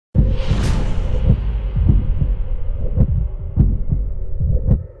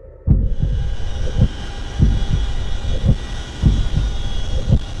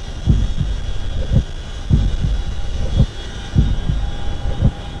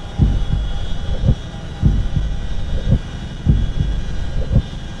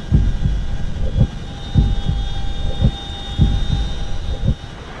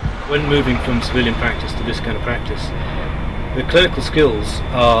When moving from civilian practice to this kind of practice, the clinical skills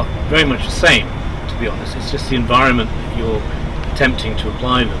are very much the same, to be honest. It's just the environment that you're attempting to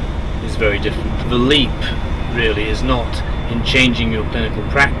apply them is very different. The leap really is not in changing your clinical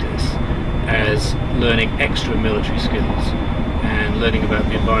practice as learning extra military skills and learning about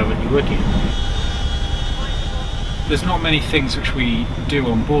the environment you're working in. There's not many things which we do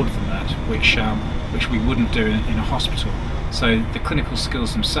on board than that which we wouldn't do in a hospital. So the clinical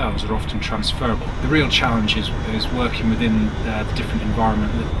skills themselves are often transferable. The real challenge is working within the different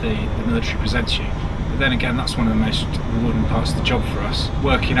environment that the military presents you. But then again, that's one of the most rewarding parts of the job for us,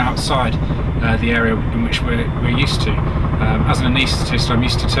 working outside the area in which we're used to. As an anaesthetist, I'm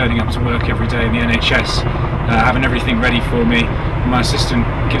used to turning up to work every day in the NHS, having everything ready for me. My assistant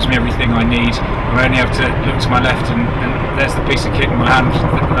gives me everything I need. I only have to look to my left and there's the piece of kit in my hand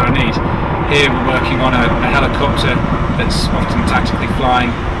that I need. Here we're working on a helicopter that's often tactically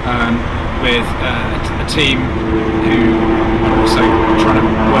flying with a team who are also trying to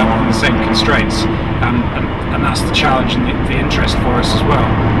work within the same constraints, and that's the challenge and the interest for us as well,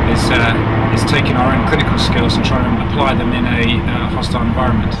 is taking our own clinical skills and trying to apply them in a hostile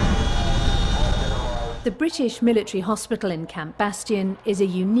environment. The British Military Hospital in Camp Bastion is a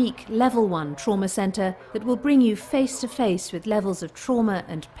unique Level 1 trauma centre that will bring you face to face with levels of trauma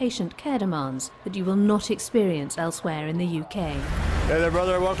and patient care demands that you will not experience elsewhere in the UK. Hey there,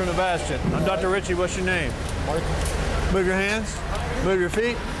 brother. Welcome to Bastion. I'm Dr. Ritchie. What's your name? Michael. Move your hands. Move your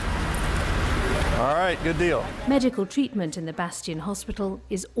feet. All right, good deal. Medical treatment in the Bastion Hospital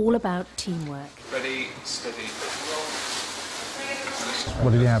is all about teamwork. Ready, steady, roll.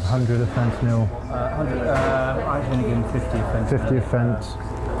 What did you have, 100 of fentanyl? 100, I've only given 50 of fentanyl. 50 of fent,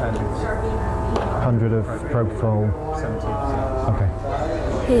 And 100 of propofol. 70.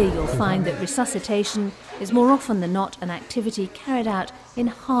 Okay. Here you'll find that resuscitation is more often than not an activity carried out in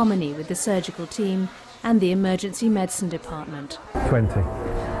harmony with the surgical team and the emergency medicine department. 20.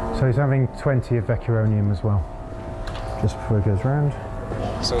 So he's having 20 of vecuronium as well, just before he goes round.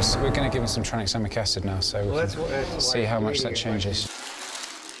 So we're going to give him some tranexamic acid now, so we can see how much that changes.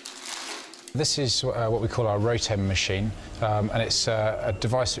 This is what we call our Rotem machine, and it's a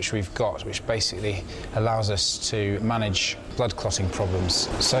device which we've got which basically allows us to manage blood clotting problems.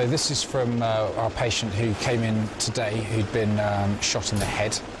 So this is from our patient who came in today who'd been shot in the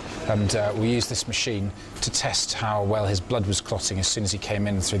head, and we used this machine to test how well his blood was clotting as soon as he came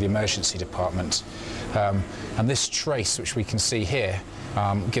in through the emergency department. And this trace which we can see here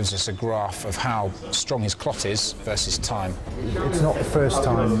gives us a graph of how strong his clot is versus time. It's not the first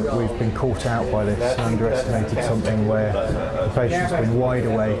time we've been caught out by this and underestimated something where the patient's been wide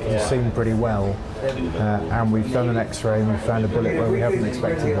awake and seen pretty well, and we've done an X-ray and we've found a bullet where we haven't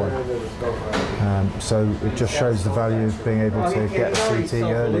expected one. So it just shows the value of being able to get a CT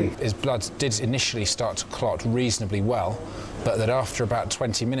early. His blood did initially start to clot reasonably well, but that after about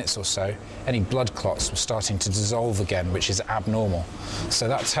 20 minutes or so, any blood clots were starting to dissolve again, which is abnormal. So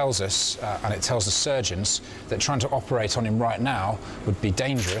that tells us, and it tells the surgeons, that trying to operate on him right now would be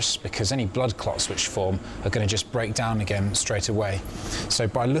dangerous because any blood clots which form are going to just break down again straight away. So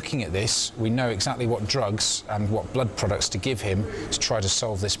by looking at this, we know exactly what drugs and what blood products to give him to try to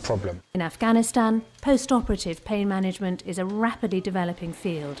solve this problem. In Afghanistan, post-operative pain management is a rapidly developing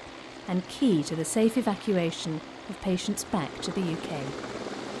field and key to the safe evacuation of patients back to the UK.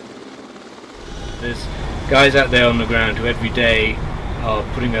 There's guys out there on the ground who every day are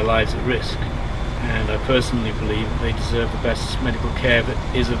putting their lives at risk, and I personally believe they deserve the best medical care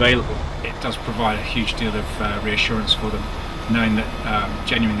that is available. It does provide a huge deal of reassurance for them, knowing that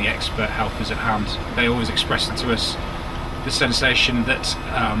genuinely expert help is at hand. They always express it to us, the sensation that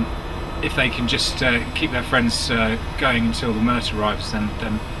if they can just keep their friends going until the MRT arrives, then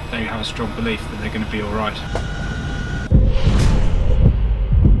they have a strong belief that they're going to be all right.